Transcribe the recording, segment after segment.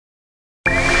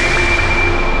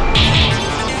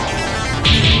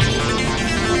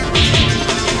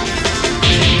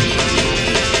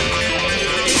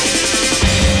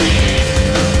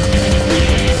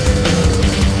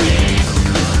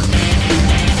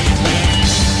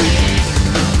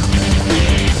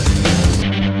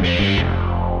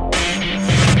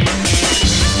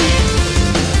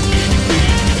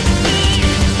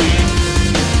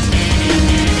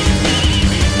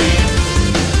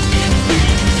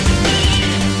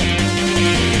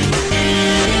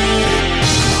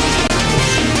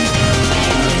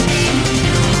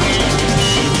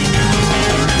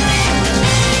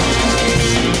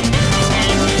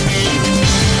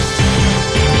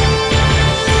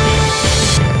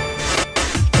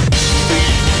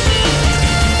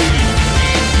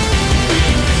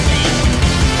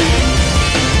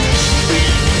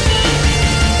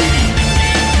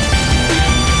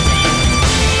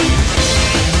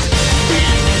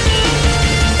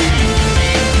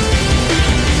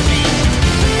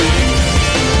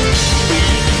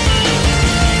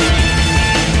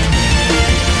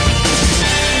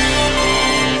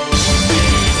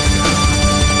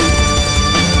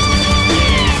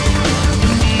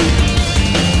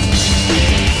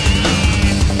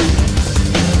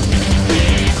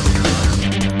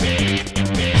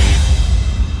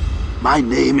My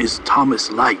name is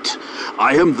Thomas Light.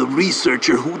 I am the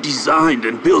researcher who designed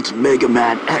and built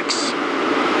Megaman X.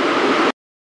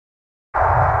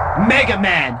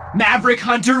 Megaman, Maverick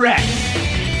Hunter X.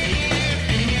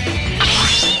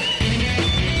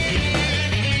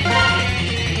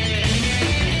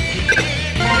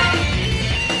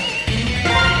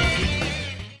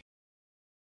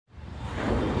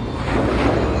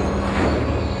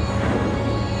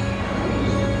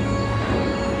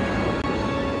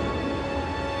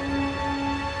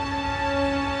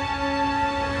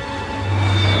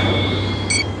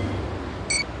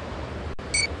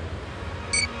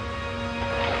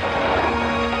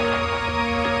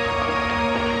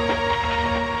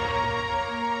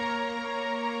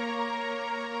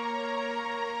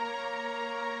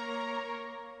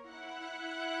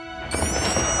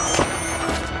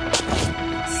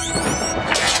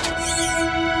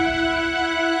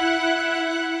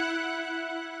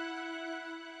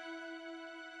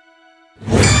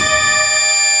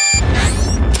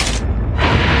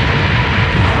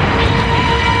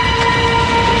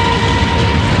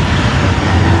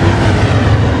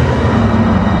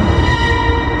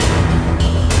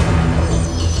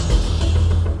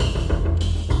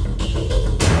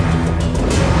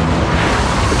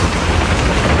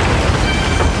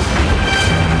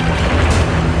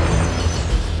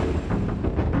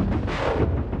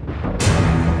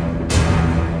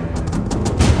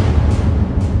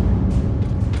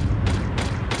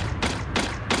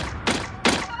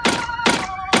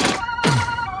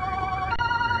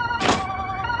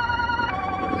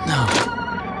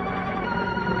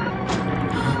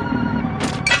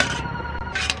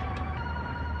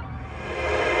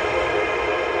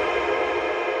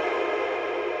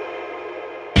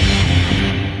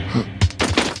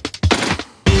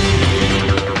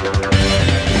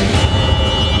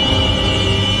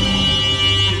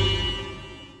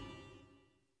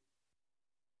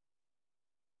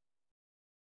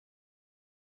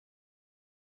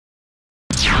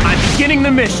 Beginning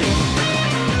the mission.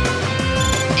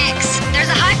 X, there's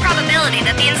a high probability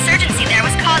that the insurgency there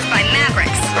was caused by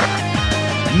Mavericks.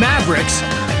 Mavericks?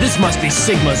 This must be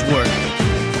Sigma's work.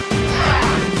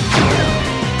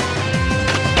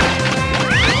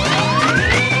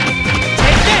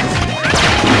 Take this!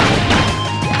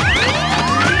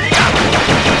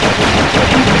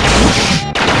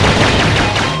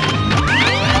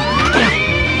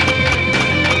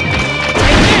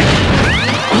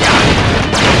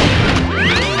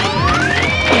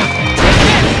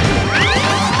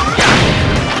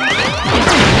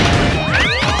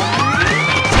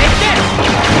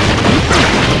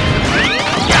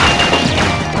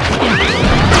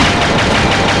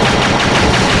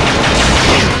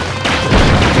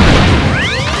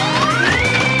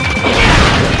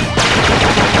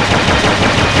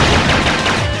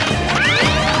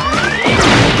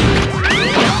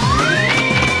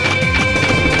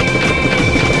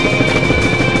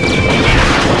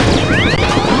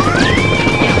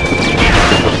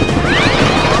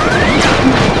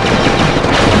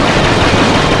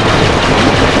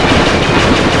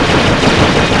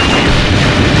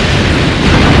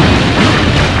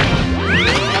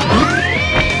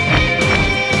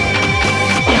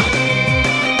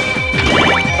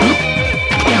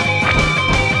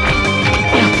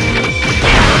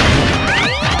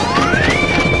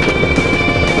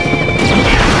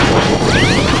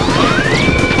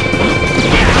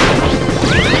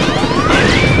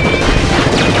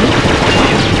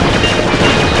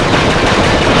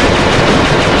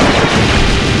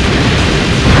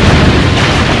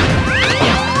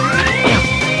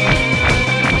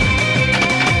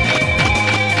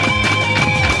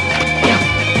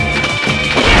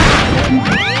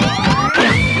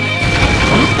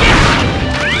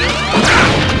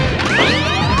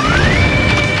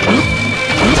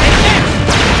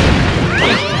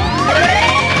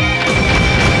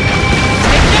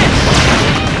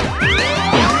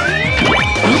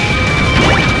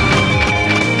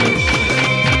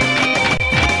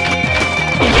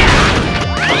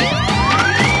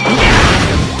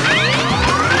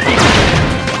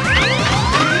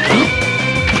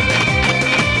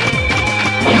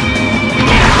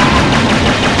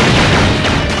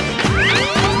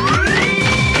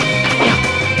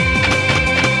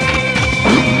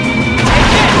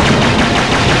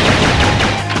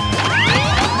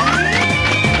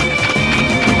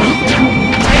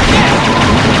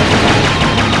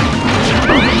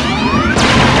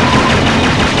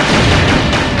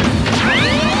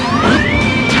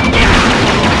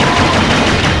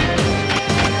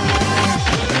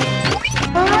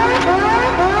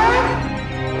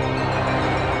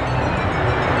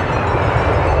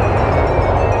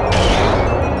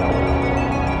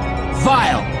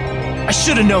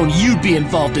 be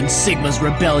involved in Sigma's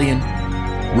rebellion.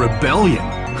 Rebellion?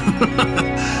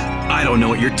 I don't know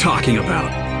what you're talking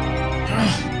about.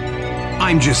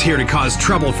 I'm just here to cause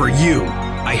trouble for you.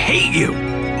 I hate you.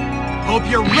 Hope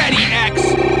you're ready, X!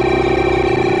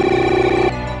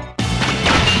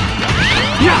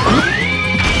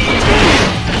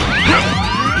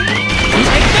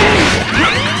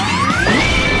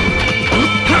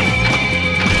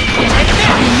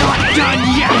 I'm not done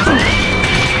yet!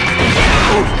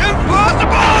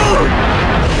 Impossible!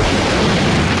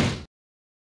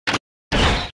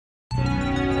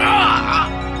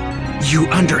 You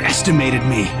underestimated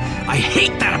me. I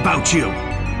hate that about you.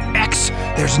 X,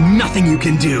 there's nothing you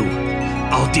can do.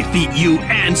 I'll defeat you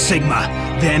and Sigma.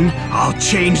 Then I'll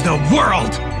change the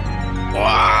world.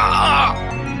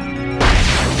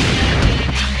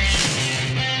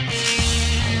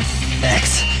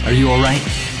 X, are you alright?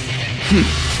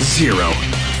 Zero.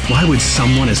 Why would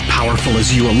someone as powerful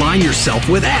as you align yourself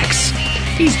with X?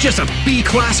 He's just a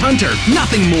B-class hunter,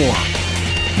 nothing more.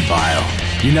 Vile.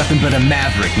 You're nothing but a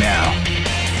Maverick now.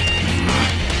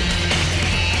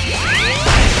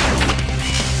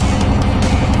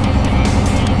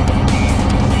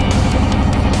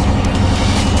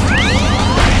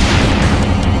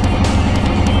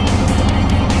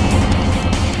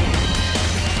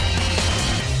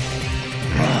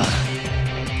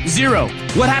 Zero,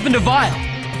 what happened to Vile?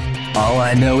 All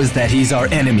I know is that he's our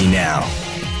enemy now.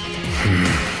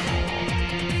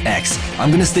 X,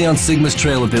 I'm gonna stay on Sigma's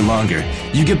trail a bit longer.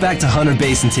 You get back to Hunter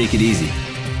Base and take it easy.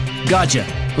 Gotcha.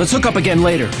 Let's hook up again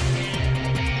later.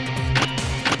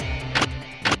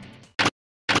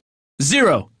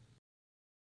 Zero.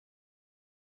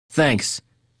 Thanks.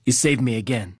 You saved me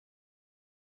again.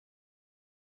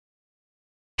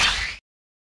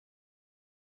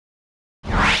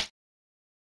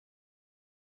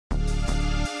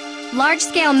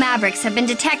 Large-scale Mavericks have been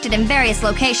detected in various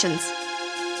locations.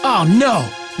 Oh no!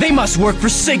 They must work for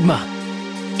Sigma!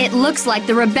 It looks like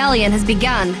the rebellion has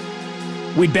begun.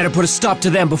 We'd better put a stop to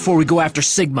them before we go after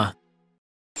Sigma.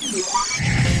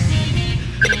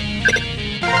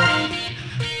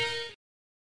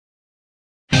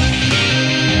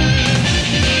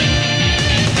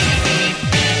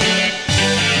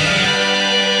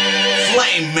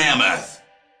 Flame Mammoth!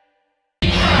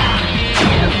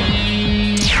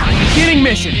 Beginning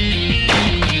mission!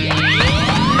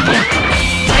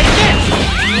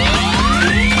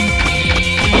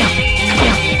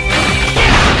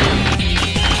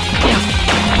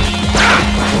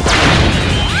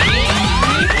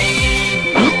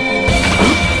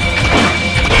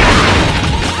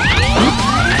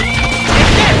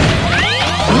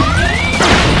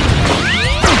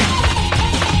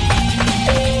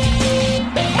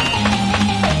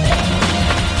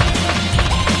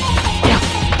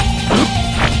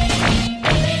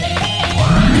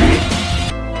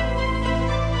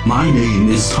 My name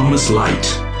is Thomas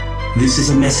Light. This is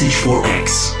a message for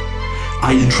X.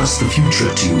 I entrust the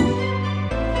future to you.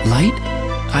 Light?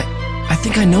 I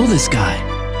think I know this guy.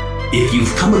 If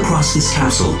you've come across this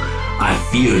capsule, I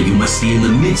fear you must be in the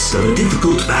midst of a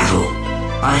difficult battle.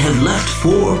 I have left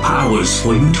 4 powers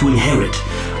for you to inherit.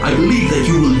 I believe that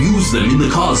you will use them in the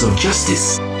cause of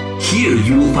justice. Here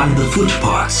you will find the foot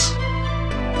parts.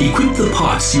 Equip the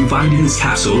parts you find in this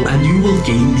capsule and you will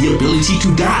gain the ability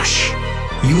to dash.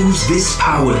 Use this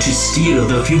power to steer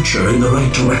the future in the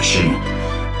right direction.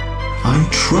 I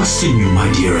trust in you,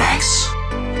 my dear X.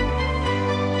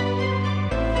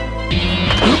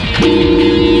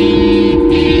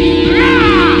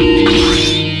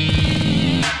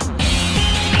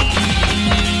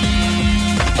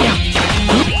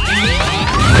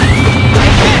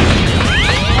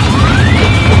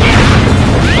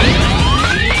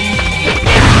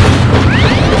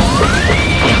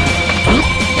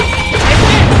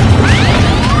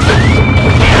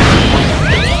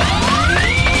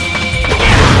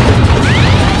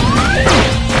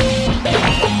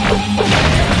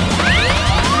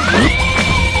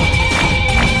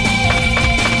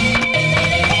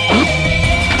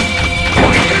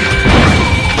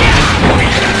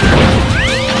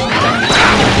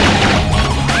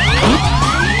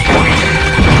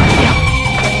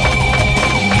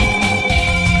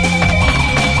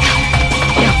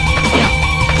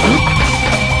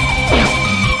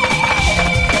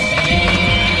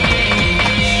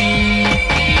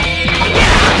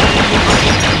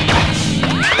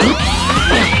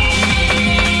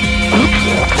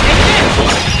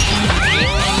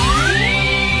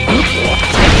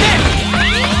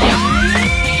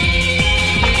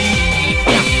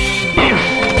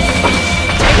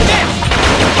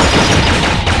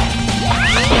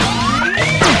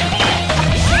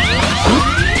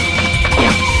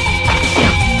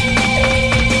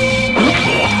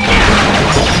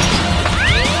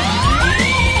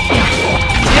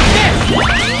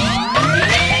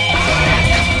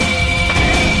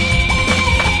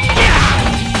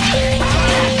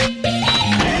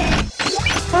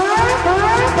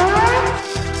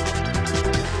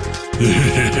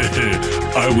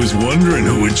 I was wondering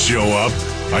who would show up.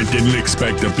 I didn't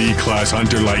expect a B-class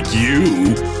hunter like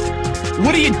you.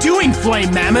 What are you doing,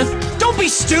 Flame Mammoth? Don't be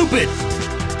stupid!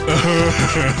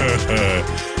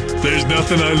 There's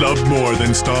nothing I love more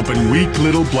than stomping weak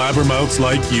little blabbermouths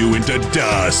like you into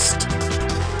dust.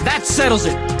 That settles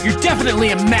it. You're definitely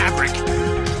a Maverick.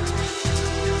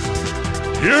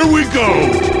 Here we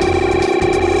go!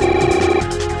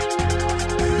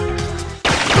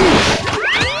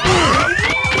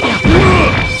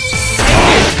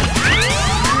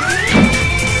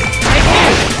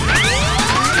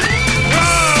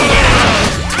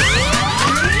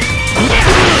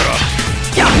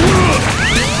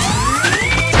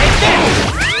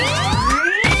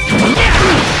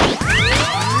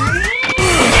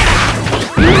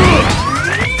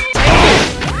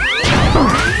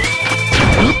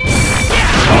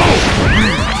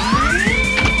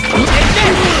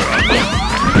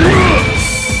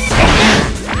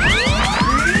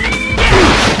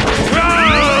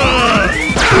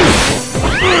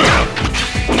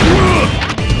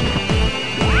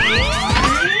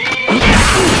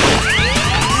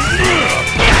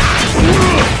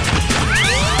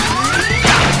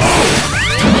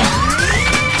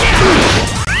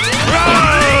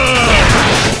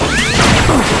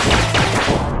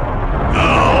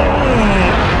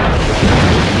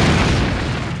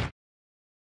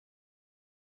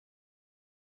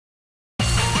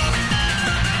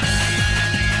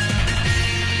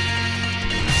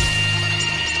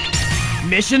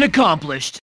 Mission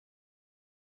accomplished.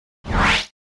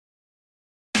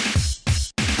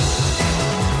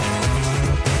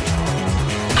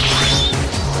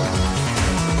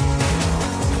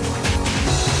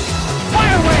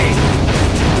 Fire away!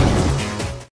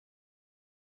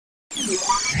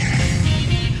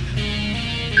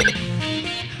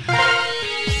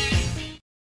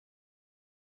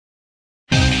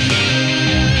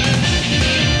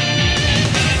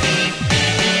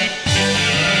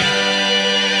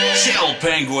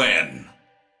 Penguin!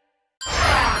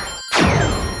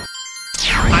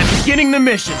 I'm beginning the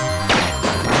mission.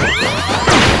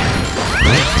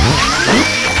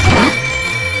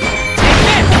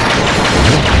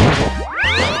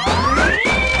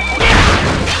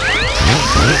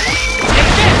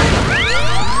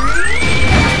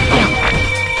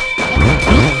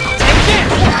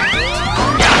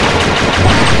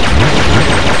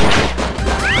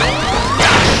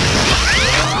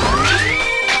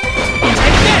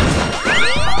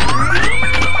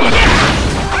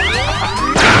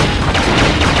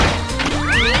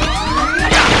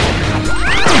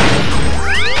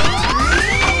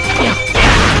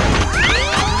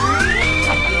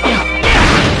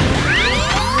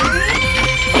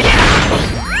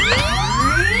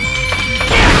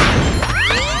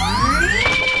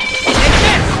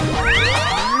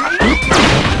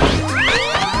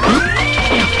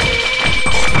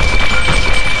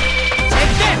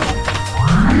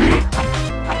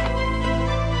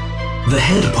 The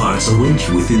head parts await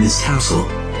you within this castle.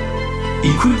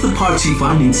 Equip the parts you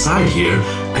find inside here,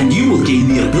 and you will gain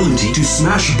the ability to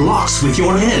smash blocks with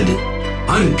your head.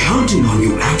 I'm counting on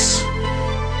you, X.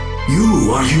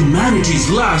 You are humanity's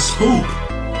last hope.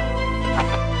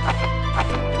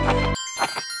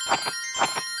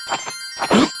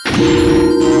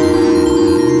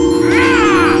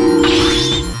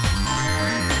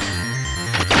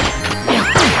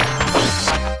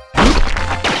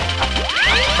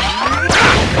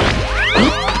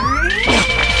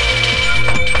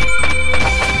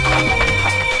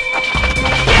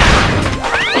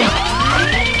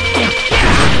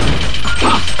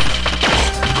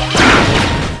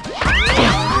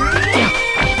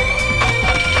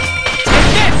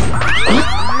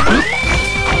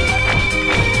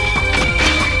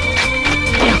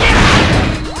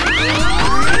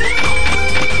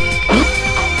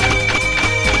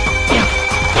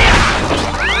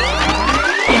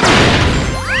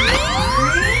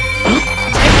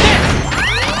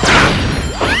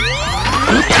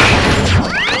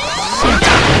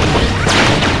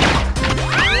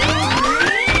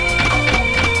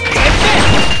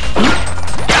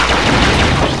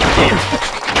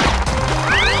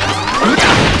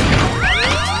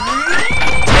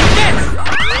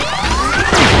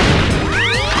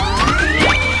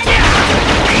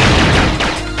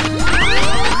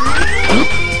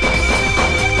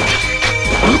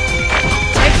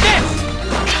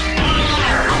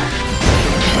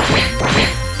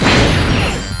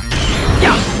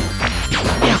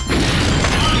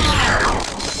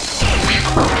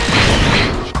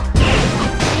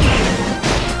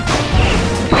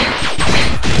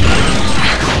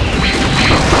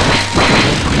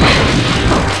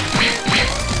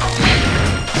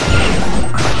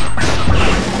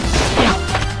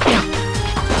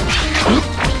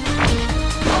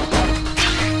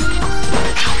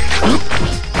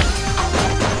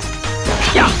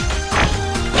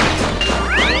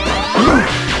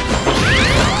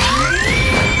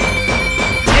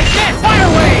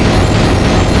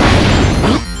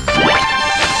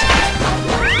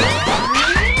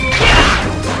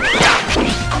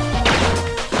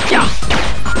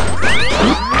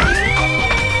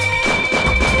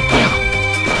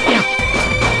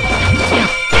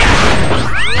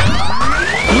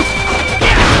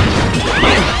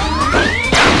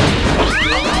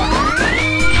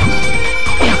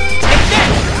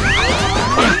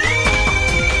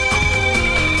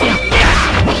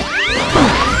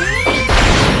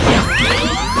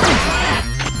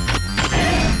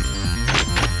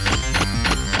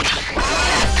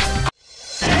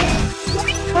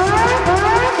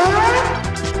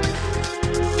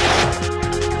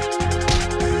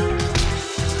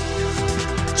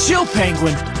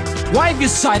 Penguin. Why have you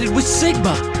sided with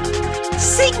Sigma?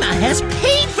 Sigma has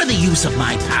paid for the use of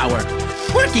my power.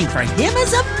 Working for him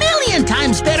is a million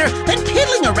times better than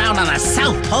piddling around on a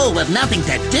South Pole with nothing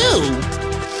to do.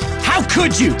 How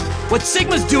could you? What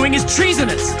Sigma's doing is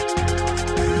treasonous.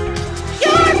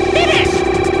 You're finished!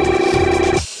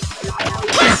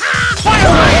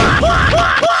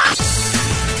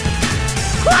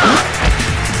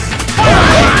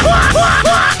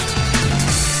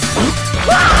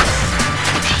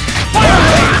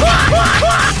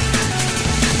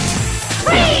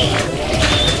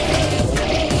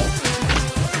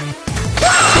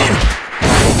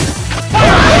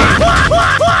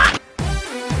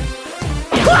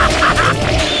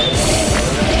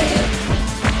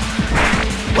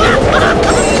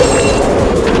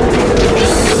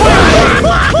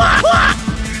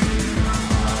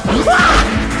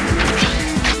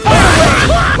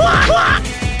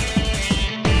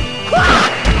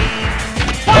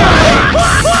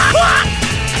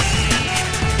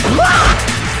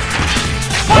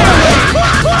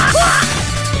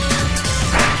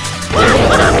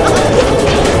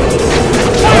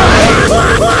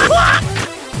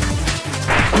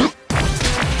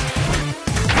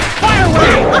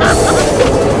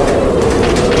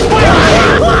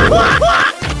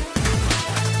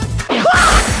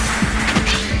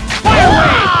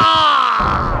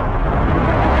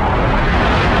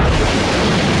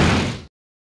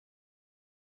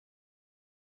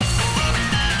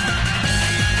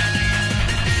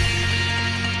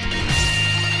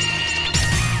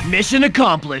 Mission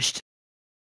accomplished.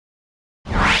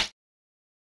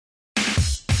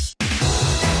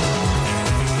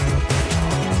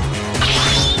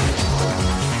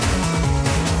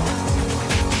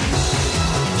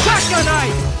 Shotgun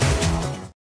knife!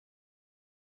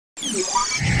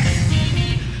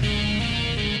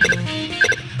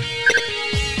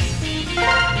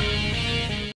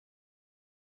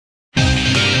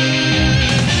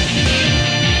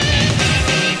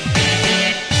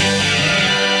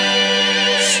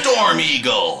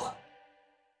 Eagle.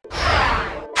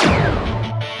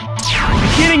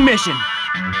 Beginning mission.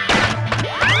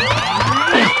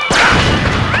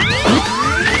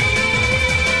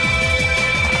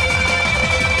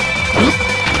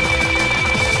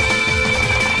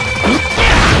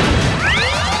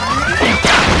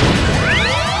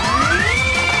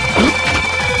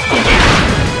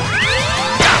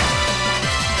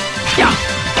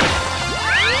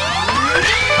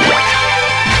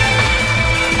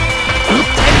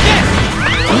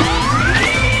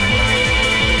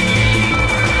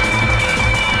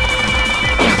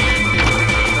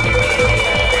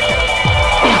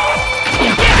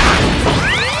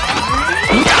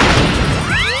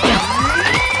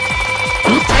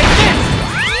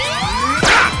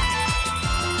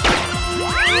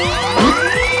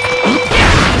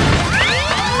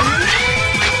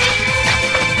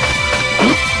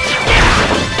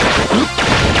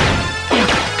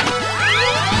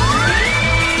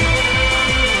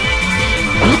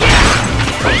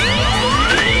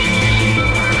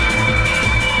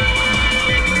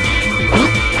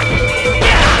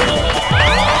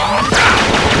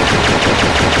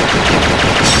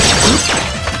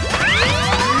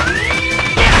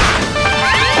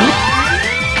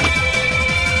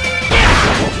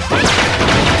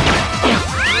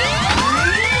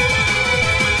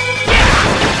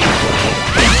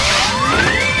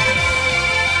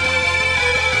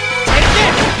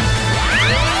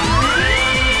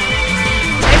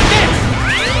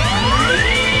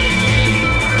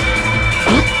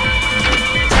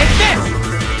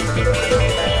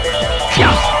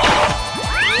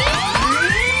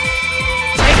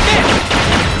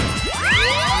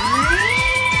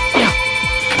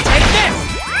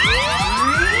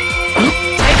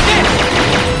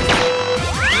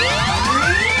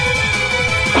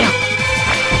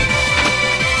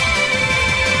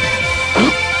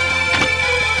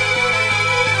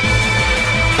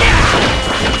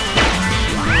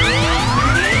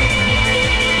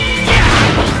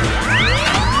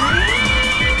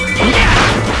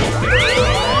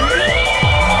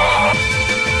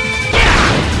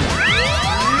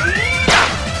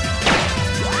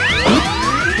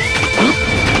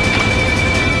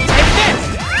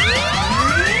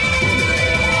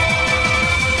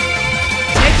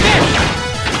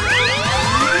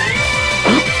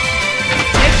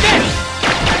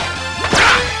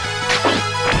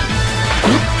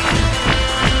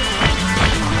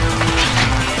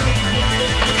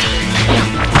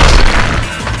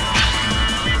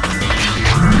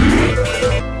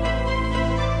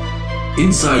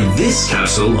 Inside this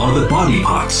capsule are the body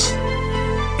parts.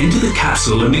 Enter the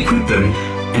capsule and equip them,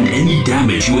 and any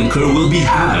damage you incur will be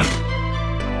halved.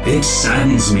 It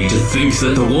saddens me to think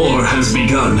that the war has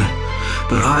begun,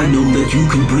 but I know that you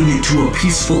can bring it to a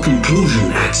peaceful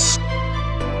conclusion, X.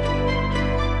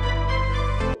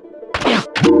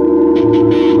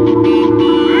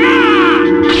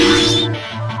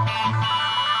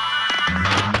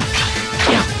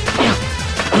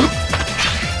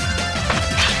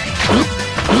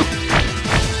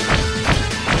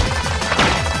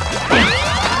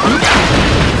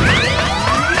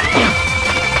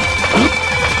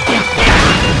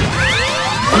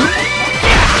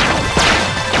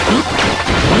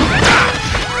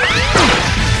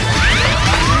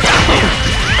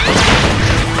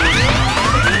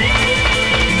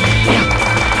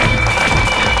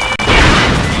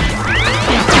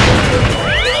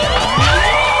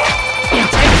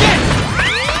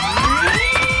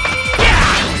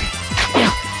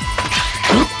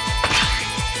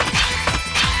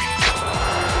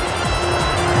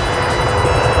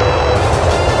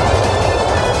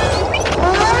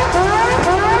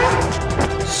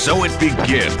 So it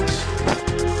begins.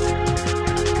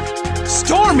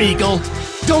 Storm Eagle?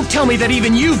 Don't tell me that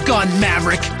even you've gone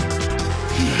Maverick.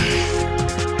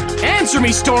 Answer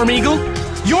me, Storm Eagle.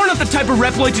 You're not the type of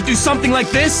Reploid to do something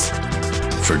like this.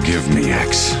 Forgive me,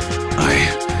 X.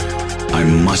 I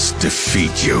must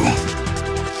defeat you.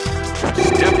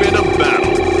 Step into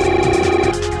battle.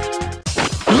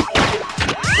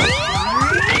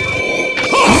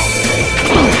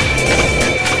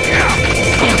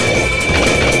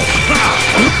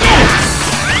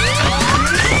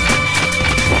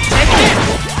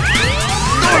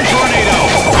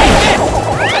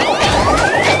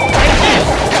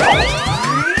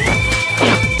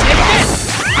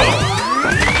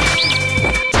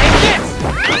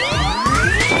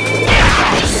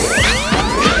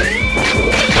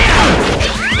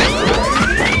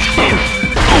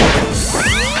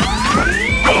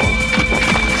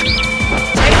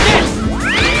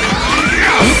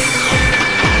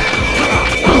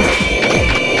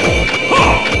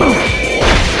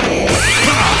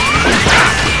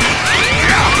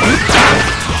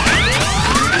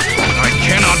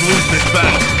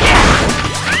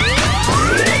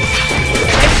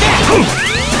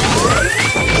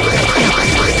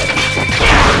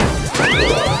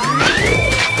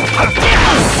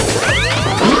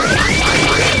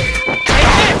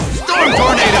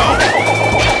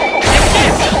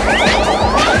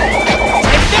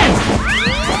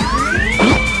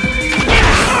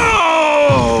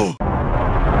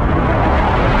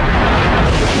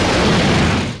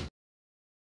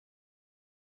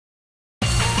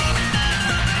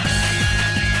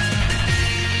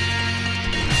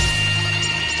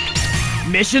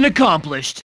 Mission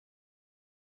accomplished.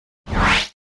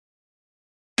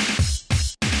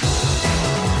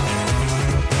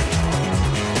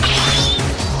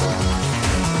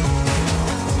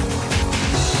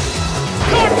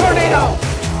 Tornado!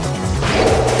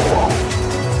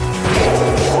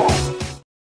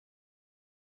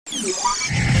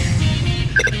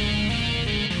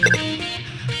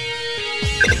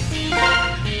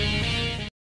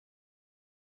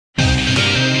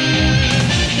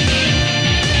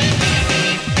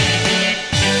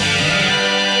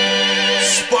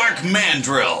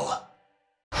 Mandrill.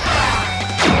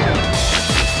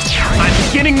 I'm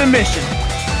beginning the mission.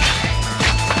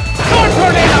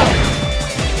 Tornado!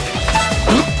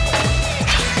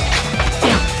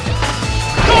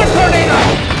 Tornado!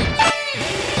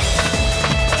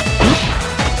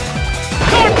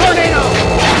 Tornado! Tornado!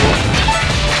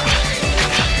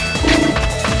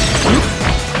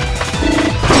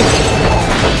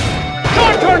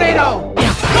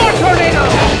 Tornado!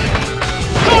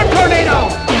 Tornado!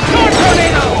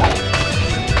 Tornado!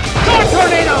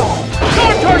 Tornado!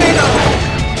 Tornado!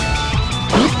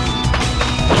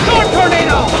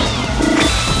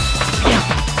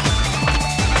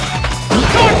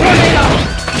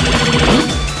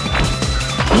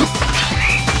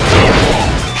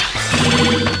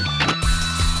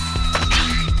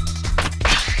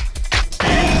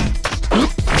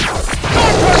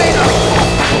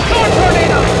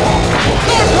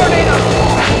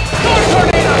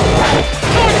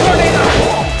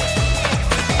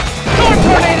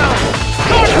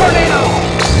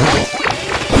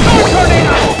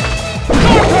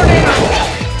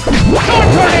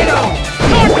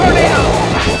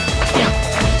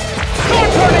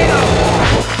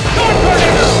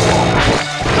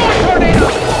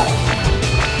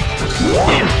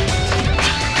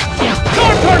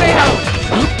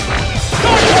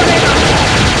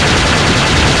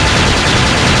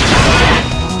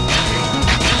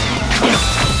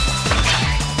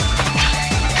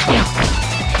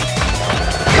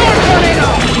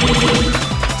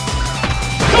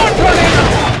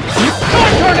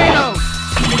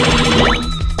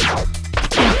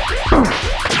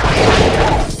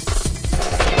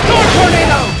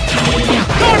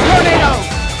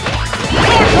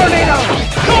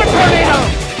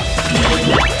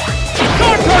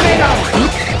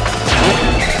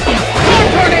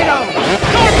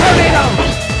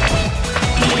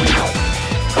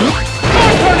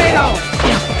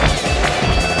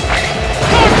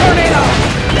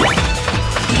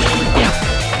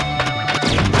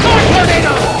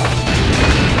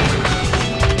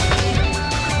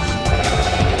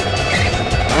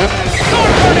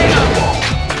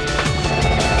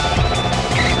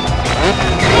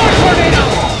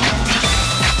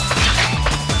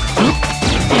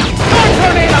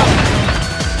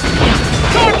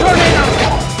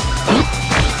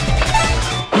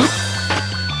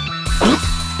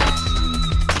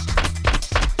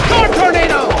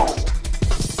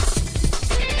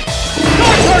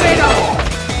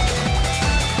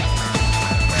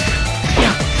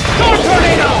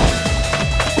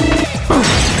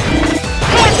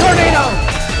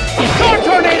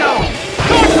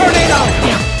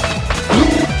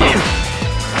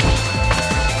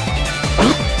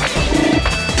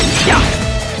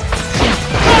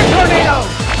 Tornado!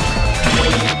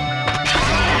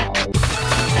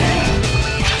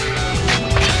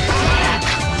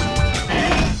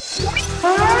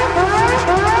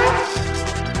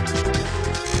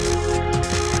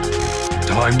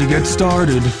 Time to get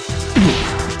started.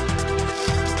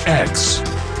 X,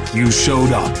 you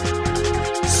showed up.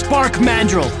 Spark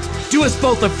Mandrill, do us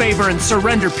both a favor and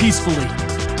surrender peacefully.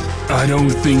 I don't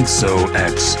think so,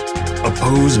 X.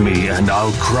 Oppose me and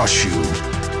I'll crush you.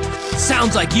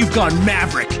 Sounds like you've gone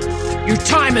Maverick. Your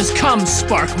time has come,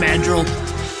 Spark Mandrill.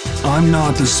 I'm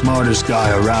not the smartest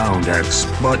guy around, X,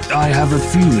 but I have a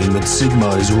feeling that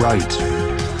Sigma is right.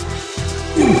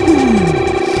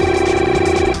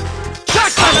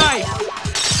 Jackknife!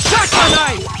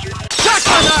 Jackknife!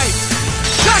 Jackknife!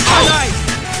 Jackknife!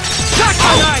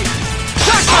 Jackknife!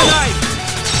 Jackknife!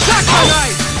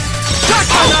 Jackknife!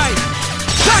 Jackknife!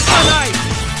 Jackknife!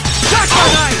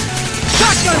 Jackknife!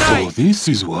 Jackknife! So this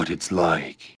is what it's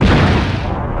like.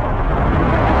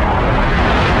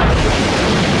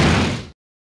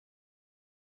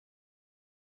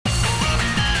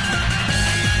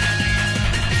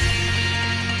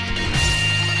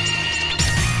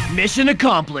 Mission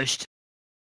accomplished.